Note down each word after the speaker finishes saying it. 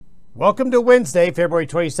Welcome to Wednesday, February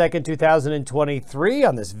 22nd, 2023,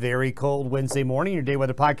 on this very cold Wednesday morning. Your Day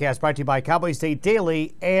Weather Podcast brought to you by Cowboy State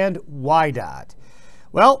Daily and WYDOT.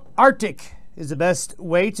 Well, Arctic is the best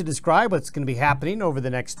way to describe what's going to be happening over the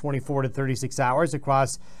next 24 to 36 hours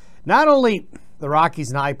across not only the Rockies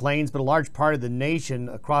and High Plains, but a large part of the nation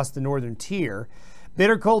across the northern tier.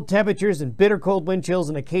 Bitter cold temperatures and bitter cold wind chills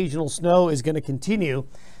and occasional snow is going to continue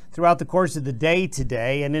throughout the course of the day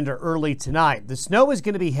today and into early tonight. The snow is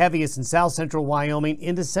going to be heaviest in south central Wyoming,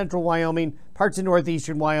 into central Wyoming, parts of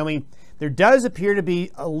northeastern Wyoming. There does appear to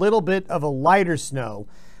be a little bit of a lighter snow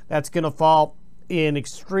that's going to fall in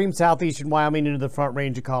extreme southeastern Wyoming into the Front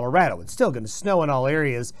Range of Colorado. It's still going to snow in all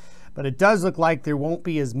areas, but it does look like there won't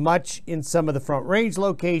be as much in some of the Front Range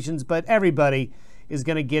locations, but everybody is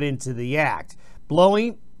going to get into the act.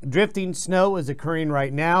 Blowing, drifting snow is occurring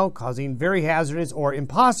right now, causing very hazardous or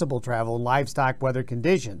impossible travel in livestock weather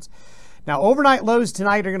conditions. Now, overnight lows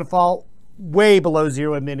tonight are going to fall way below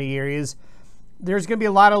zero in many areas. There's going to be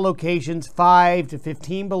a lot of locations 5 to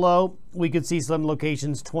 15 below. We could see some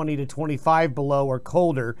locations 20 to 25 below or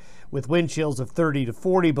colder with wind chills of 30 to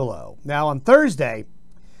 40 below. Now, on Thursday,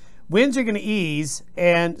 winds are going to ease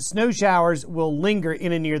and snow showers will linger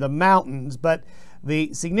in and near the mountains, but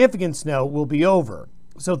the significant snow will be over.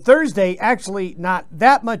 So Thursday, actually not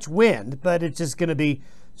that much wind, but it's just going to be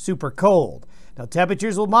super cold. Now,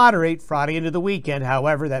 temperatures will moderate Friday into the weekend.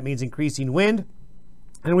 However, that means increasing wind.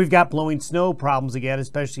 And we've got blowing snow problems again,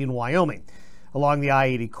 especially in Wyoming, along the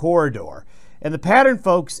I-80 corridor. And the pattern,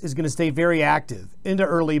 folks, is going to stay very active into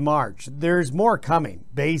early March. There's more coming,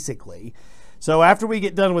 basically. So after we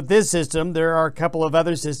get done with this system, there are a couple of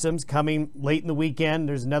other systems coming late in the weekend.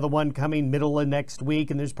 There's another one coming middle of next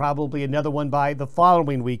week, and there's probably another one by the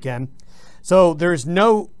following weekend. So there's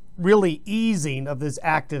no really easing of this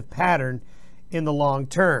active pattern in the long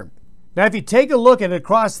term. Now, if you take a look at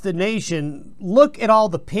across the nation, look at all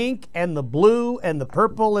the pink and the blue and the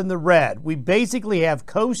purple and the red. We basically have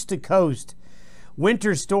coast-to-coast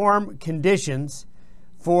winter storm conditions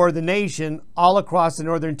for the nation all across the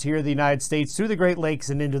northern tier of the United States through the Great Lakes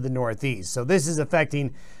and into the Northeast. So this is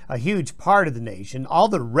affecting a huge part of the nation. All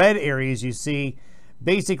the red areas you see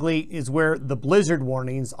basically is where the blizzard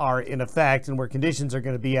warnings are in effect and where conditions are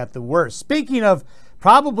going to be at the worst. Speaking of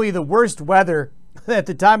probably the worst weather at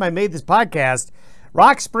the time I made this podcast,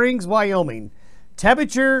 Rock Springs, Wyoming,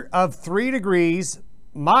 temperature of 3 degrees,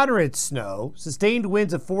 moderate snow, sustained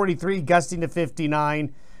winds of 43, gusting to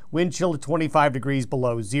 59, wind chill to 25 degrees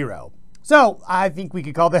below zero. So I think we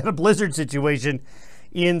could call that a blizzard situation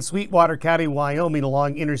in Sweetwater County, Wyoming,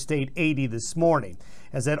 along Interstate 80 this morning.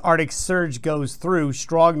 As that Arctic surge goes through,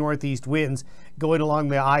 strong northeast winds going along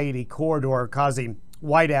the I-80 corridor, causing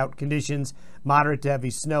whiteout conditions, moderate to heavy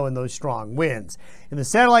snow, and those strong winds. In the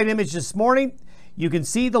satellite image this morning, you can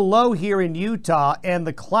see the low here in Utah and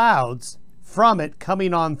the clouds from it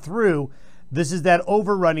coming on through. This is that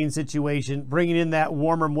overrunning situation, bringing in that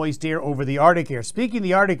warmer, moist air over the Arctic air. Speaking of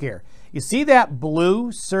the Arctic air, you see that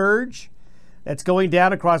blue surge that's going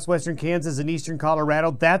down across western Kansas and eastern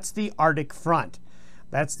Colorado? That's the Arctic front.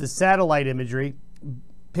 That's the satellite imagery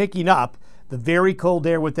picking up the very cold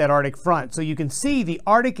air with that Arctic front. So you can see the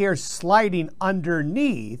Arctic air sliding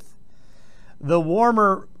underneath the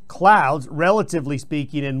warmer clouds, relatively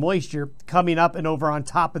speaking, and moisture coming up and over on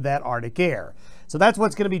top of that Arctic air. So that's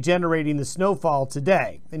what's going to be generating the snowfall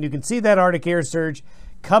today. And you can see that Arctic air surge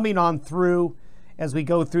coming on through as we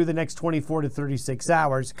go through the next 24 to 36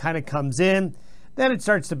 hours. Kind of comes in, then it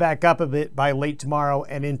starts to back up a bit by late tomorrow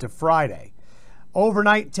and into Friday.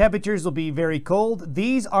 Overnight temperatures will be very cold.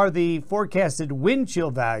 These are the forecasted wind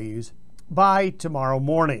chill values by tomorrow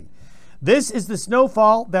morning. This is the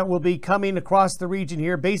snowfall that will be coming across the region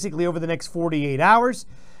here basically over the next 48 hours.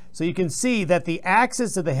 So you can see that the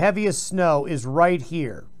axis of the heaviest snow is right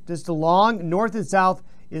here. Just along north and south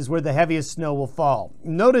is where the heaviest snow will fall.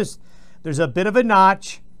 Notice there's a bit of a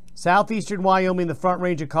notch, southeastern Wyoming, the Front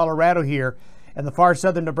Range of Colorado here, and the far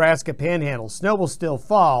southern Nebraska panhandle. Snow will still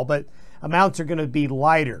fall, but amounts are going to be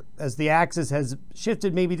lighter as the axis has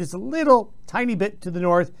shifted maybe just a little tiny bit to the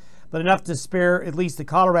north, but enough to spare at least the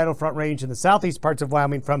Colorado Front Range and the southeast parts of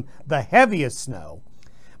Wyoming from the heaviest snow.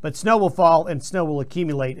 But snow will fall and snow will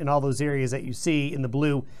accumulate in all those areas that you see in the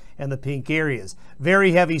blue and the pink areas.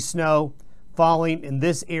 Very heavy snow falling in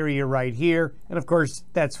this area right here. And of course,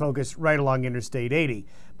 that's focused right along Interstate 80.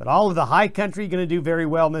 But all of the high country going to do very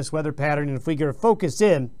well in this weather pattern. And if we go to focus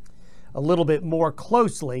in a little bit more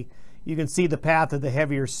closely, you can see the path of the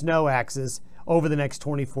heavier snow axis over the next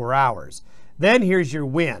 24 hours. Then here's your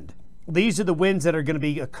wind. These are the winds that are going to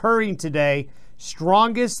be occurring today,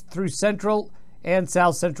 strongest through central and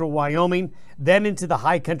south central Wyoming, then into the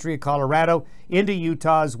high country of Colorado, into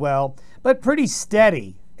Utah as well. But pretty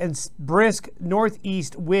steady and brisk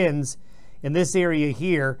northeast winds in this area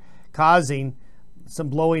here, causing some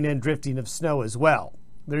blowing and drifting of snow as well.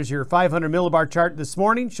 There's your 500 millibar chart this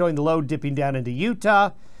morning showing the low dipping down into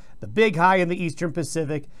Utah, the big high in the eastern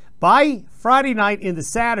Pacific. By Friday night into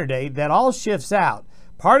Saturday, that all shifts out.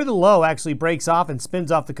 Part of the low actually breaks off and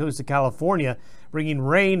spins off the coast of California, bringing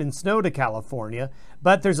rain and snow to California.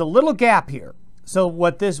 But there's a little gap here. So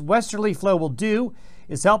what this westerly flow will do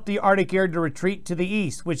is help the Arctic air to retreat to the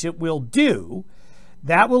east, which it will do.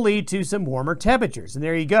 That will lead to some warmer temperatures. And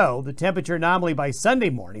there you go. The temperature anomaly by Sunday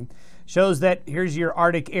morning shows that here's your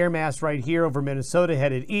Arctic air mass right here over Minnesota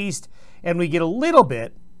headed east. And we get a little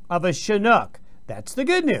bit of a Chinook. That's the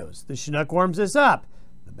good news. The Chinook warms us up.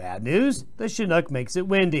 The bad news, the Chinook makes it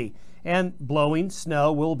windy. And blowing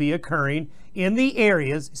snow will be occurring in the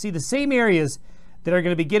areas. See, the same areas that are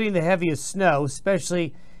going to be getting the heaviest snow,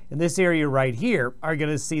 especially in this area right here, are going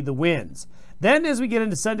to see the winds. Then as we get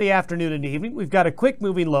into Sunday afternoon and evening, we've got a quick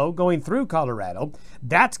moving low going through Colorado.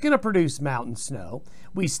 That's going to produce mountain snow.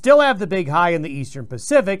 We still have the big high in the eastern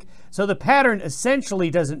Pacific, so the pattern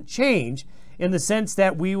essentially doesn't change in the sense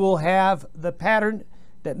that we will have the pattern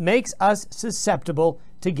that makes us susceptible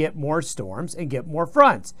to get more storms and get more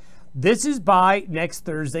fronts. This is by next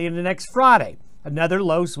Thursday and the next Friday. Another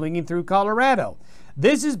low swinging through Colorado.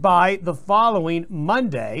 This is by the following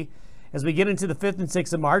Monday. As we get into the 5th and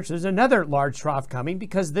 6th of March, there's another large trough coming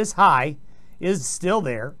because this high is still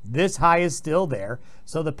there. This high is still there.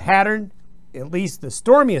 So the pattern, at least the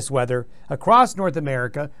stormiest weather across North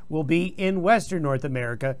America, will be in western North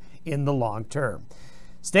America in the long term.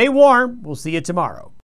 Stay warm. We'll see you tomorrow.